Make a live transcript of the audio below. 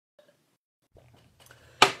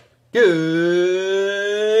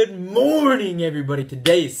Good morning, everybody.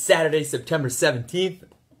 Today is Saturday, September 17th.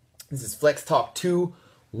 This is Flex Talk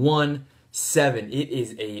 217. It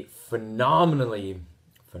is a phenomenally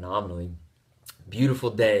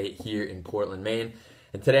beautiful day here in Portland, Maine.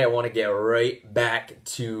 And today I want to get right back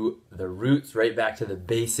to the roots, right back to the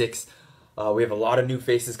basics. We have a lot of new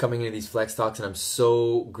faces coming into these Flex Talks, and I'm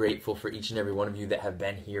so grateful for each and every one of you that have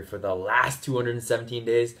been here for the last 217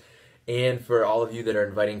 days. And for all of you that are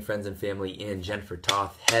inviting friends and family in, Jennifer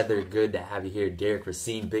Toth, Heather, good to have you here. Derek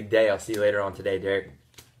Racine, big day. I'll see you later on today, Derek.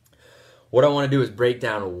 What I want to do is break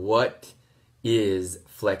down what is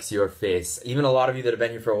Flex Your Face. Even a lot of you that have been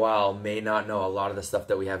here for a while may not know a lot of the stuff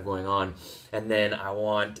that we have going on. And then I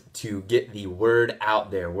want to get the word out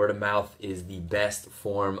there. Word of mouth is the best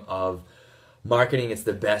form of marketing. It's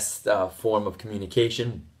the best form of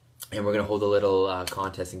communication. And we're going to hold a little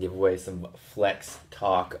contest and give away some Flex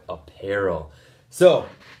Talk apparel. So,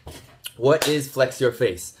 what is Flex Your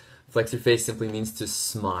Face? Flex Your Face simply means to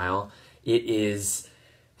smile. It is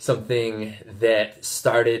something that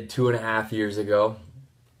started 2.5 years ago.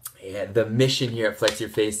 And the mission here at Flex Your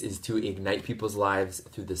Face is to ignite people's lives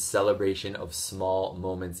through the celebration of small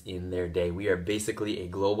moments in their day. We are basically a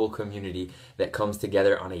global community that comes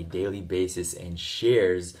together on a daily basis and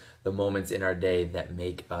shares the moments in our day that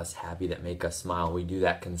make us happy, that make us smile. We do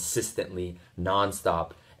that consistently,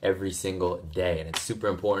 nonstop, every single day. And it's super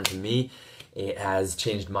important to me. It has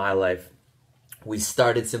changed my life. We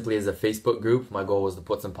started simply as a Facebook group. My goal was to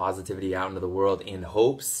put some positivity out into the world in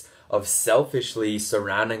hopes of selfishly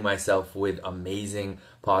surrounding myself with amazing,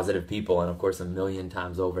 positive people. And of course, 1,000,000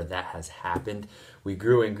 times over, that has happened. We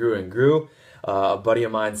grew and grew and grew. A buddy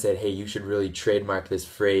of mine said, hey, you should really trademark this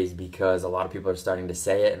phrase because a lot of people are starting to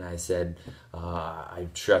say it. And I said, I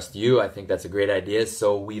trust you. I think that's a great idea.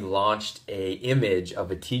 So we launched an image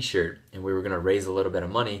of a t-shirt, and we were going to raise a little bit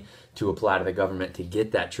of money to apply to the government to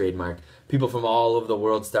get that trademark. People from all over the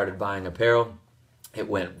world started buying apparel. It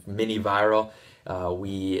went mini viral.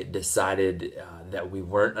 We decided that we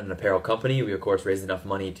weren't an apparel company. We, of course, raised enough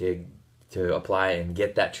money to apply and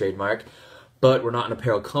get that trademark. But we're not an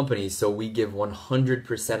apparel company, so we give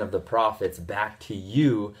 100% of the profits back to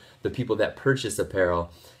you, the people that purchase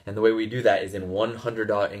apparel. And the way we do that is in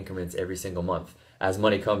 $100 increments every single month. As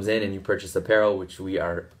money comes in and you purchase apparel, which we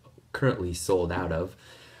are currently sold out of,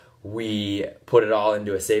 we put it all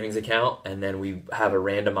into a savings account, and then we have a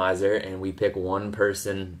randomizer, and we pick one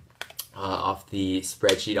person off the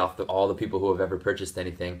spreadsheet, all the people who have ever purchased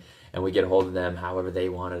anything, and we get a hold of them however they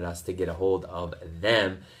wanted us to get a hold of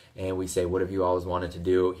them. And we say, what have you always wanted to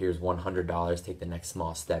do? Here's $100. Take the next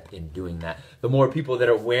small step in doing that. The more people that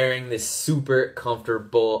are wearing this super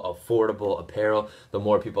comfortable, affordable apparel, the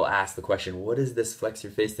more people ask the question, what is this Flex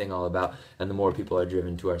Your Face thing all about? And the more people are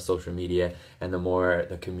driven to our social media, and the more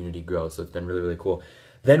the community grows. So it's been really, really cool.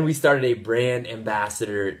 Then we started a brand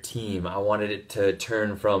ambassador team. I wanted it to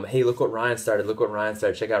turn from, hey, look what Ryan started,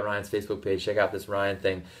 check out Ryan's Facebook page, check out this Ryan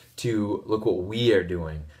thing, to look what we are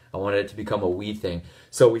doing. I wanted it to become a we thing.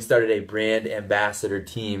 So we started a brand ambassador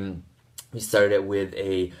team. We started it with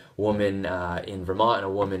a woman in Vermont and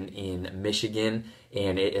a woman in Michigan,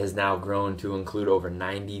 and it has now grown to include over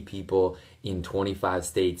 90 people in 25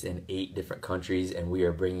 states and 8 different countries, and we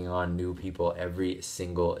are bringing on new people every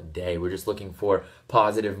single day. We're just looking for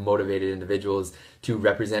positive, motivated individuals to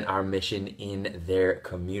represent our mission in their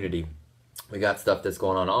community. We got stuff that's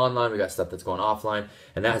going on online, we got stuff that's going offline,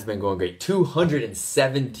 and that has been going great.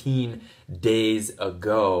 217 days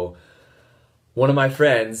ago, one of my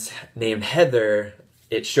friends named Heather,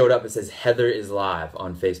 it showed up, it says Heather is live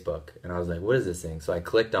on Facebook. And I was like, what is this thing? So I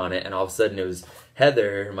clicked on it, and all of a sudden it was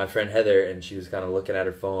Heather, my friend Heather, and she was kind of looking at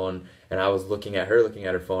her phone, and I was looking at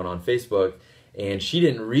her phone on Facebook, and she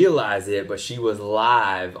didn't realize it, but she was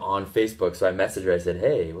live on Facebook. So I messaged her, I said,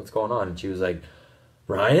 hey, what's going on? And she was like,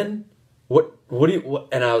 Ryan? What do you,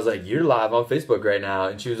 and I was like, you're live on Facebook right now.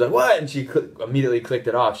 And she was like, what? And she immediately clicked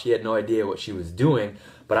it off. She had no idea what she was doing.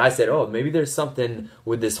 But I said, oh, maybe there's something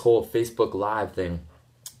with this whole Facebook Live thing.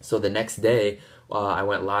 So the next day, I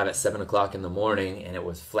went live at 7 o'clock in the morning, and it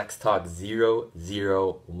was Flex Talk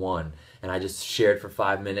 001. And I just shared for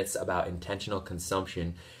 5 minutes about intentional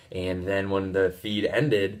consumption. And then when the feed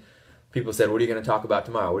ended, people said, what are you going to talk about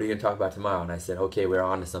tomorrow? What are you going to talk about tomorrow? And I said, okay, we're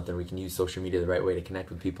on to something. We can use social media the right way to connect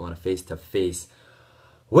with people in a face-to-face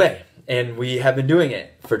way. And we have been doing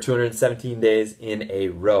it for 217 days in a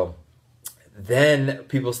row. Then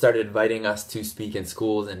people started inviting us to speak in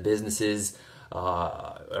schools and businesses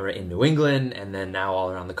in New England, and then now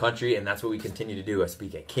all around the country. And that's what we continue to do. I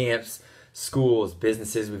speak at camps, schools,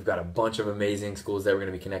 businesses. We've got a bunch of amazing schools that we're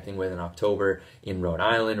going to be connecting with in October in Rhode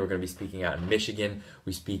Island. We're going to be speaking out in Michigan.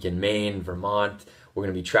 We speak in Maine, Vermont. We're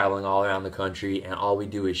going to be traveling all around the country, and all we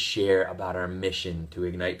do is share about our mission to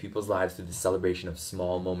ignite people's lives through the celebration of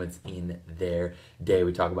small moments in their day.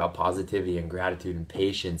 We talk about positivity and gratitude and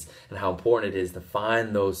patience and how important it is to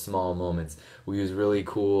find those small moments. We use really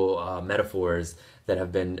cool metaphors that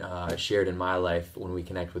have been shared in my life when we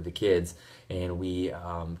connect with the kids, and we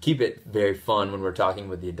keep it very fun when we're talking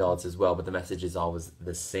with the adults as well, but the message is always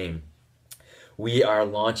the same. We are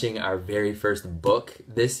launching our very first book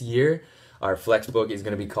this year. Our Flex book is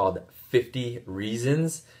going to be called 50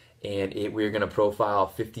 Reasons, and we're going to profile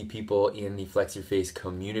 50 people in the Flex Your Face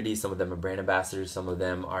community. Some of them are brand ambassadors. Some of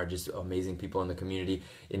them are just amazing people in the community.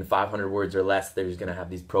 In 500 words or less, there's going to have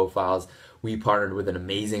these profiles. We partnered with an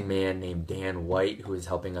amazing man named Dan White, who is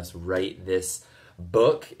helping us write this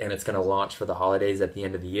book, and it's going to launch for the holidays at the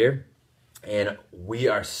end of the year. And we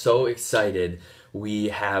are so excited. We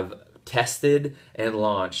have tested and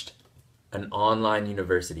launched an online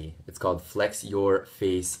university. It's called Flex Your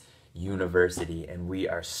Face University, and we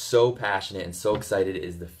are so passionate and so excited. It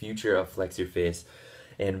is the future of Flex Your Face.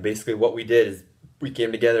 And basically what we did is we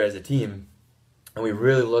came together as a team, and we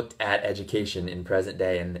really looked at education in present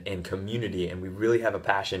day and community, and we really have a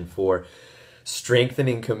passion for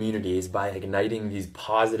strengthening communities by igniting these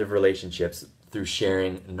positive relationships through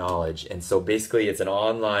sharing knowledge. And so basically it's an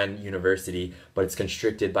online university, but it's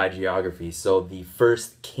constricted by geography. So the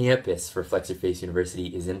first campus for Flex Your Face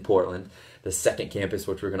University is in Portland. The second campus,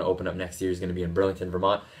 which we're going to open up next year, is going to be in Burlington,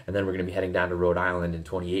 Vermont. And then we're going to be heading down to Rhode Island in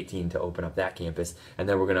 2018 to open up that campus. And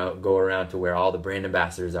then we're going to go around to where all the brand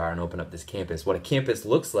ambassadors are and open up this campus. What a campus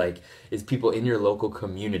looks like is people in your local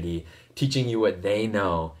community teaching you what they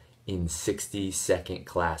know in 60-second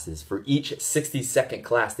classes. For each 60-second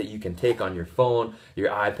class that you can take on your phone, your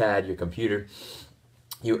iPad, your computer,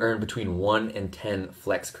 you earn between 1 and 10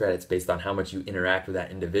 Flex credits based on how much you interact with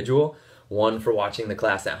that individual. 1 for watching the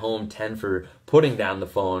class at home, 10 for putting down the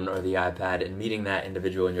phone or the iPad and meeting that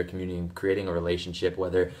individual in your community and creating a relationship,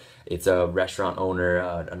 whether it's a restaurant owner,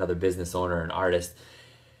 another business owner, an artist.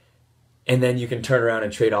 And then you can turn around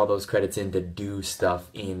and trade all those credits in to do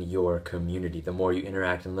stuff in your community. The more you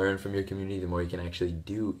interact and learn from your community, the more you can actually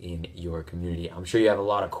do in your community. I'm sure you have a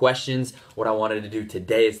lot of questions. What I wanted to do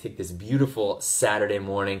today is take this beautiful Saturday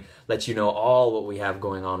morning, let you know all what we have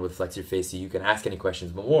going on with Flex Your Face so you can ask any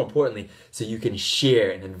questions, but more importantly, so you can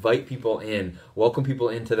share and invite people in, welcome people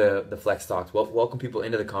into the Flex Talks, welcome people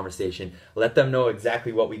into the conversation, let them know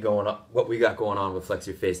exactly what we got going on with Flex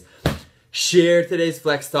Your Face. Share today's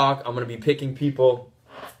Flex Talk. I'm going to be picking people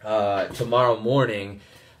tomorrow evening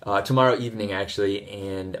actually,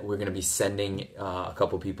 and we're going to be sending a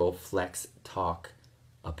couple people Flex Talk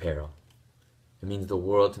apparel. It means the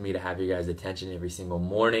world to me to have your guys' attention every single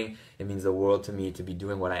morning. It means the world to me to be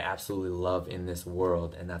doing what I absolutely love in this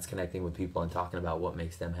world, and that's connecting with people and talking about what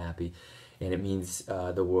makes them happy. And it means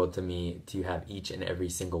the world to me to have each and every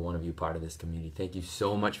single one of you part of this community. Thank you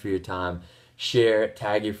so much for your time. Share,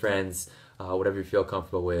 tag your friends, whatever you feel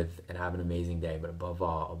comfortable with, and have an amazing day. But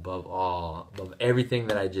above everything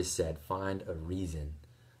that I just said, find a reason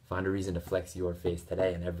to flex your face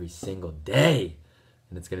today and every single day.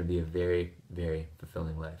 And it's going to be a very, very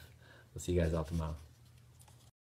fulfilling life. We'll see you guys all tomorrow.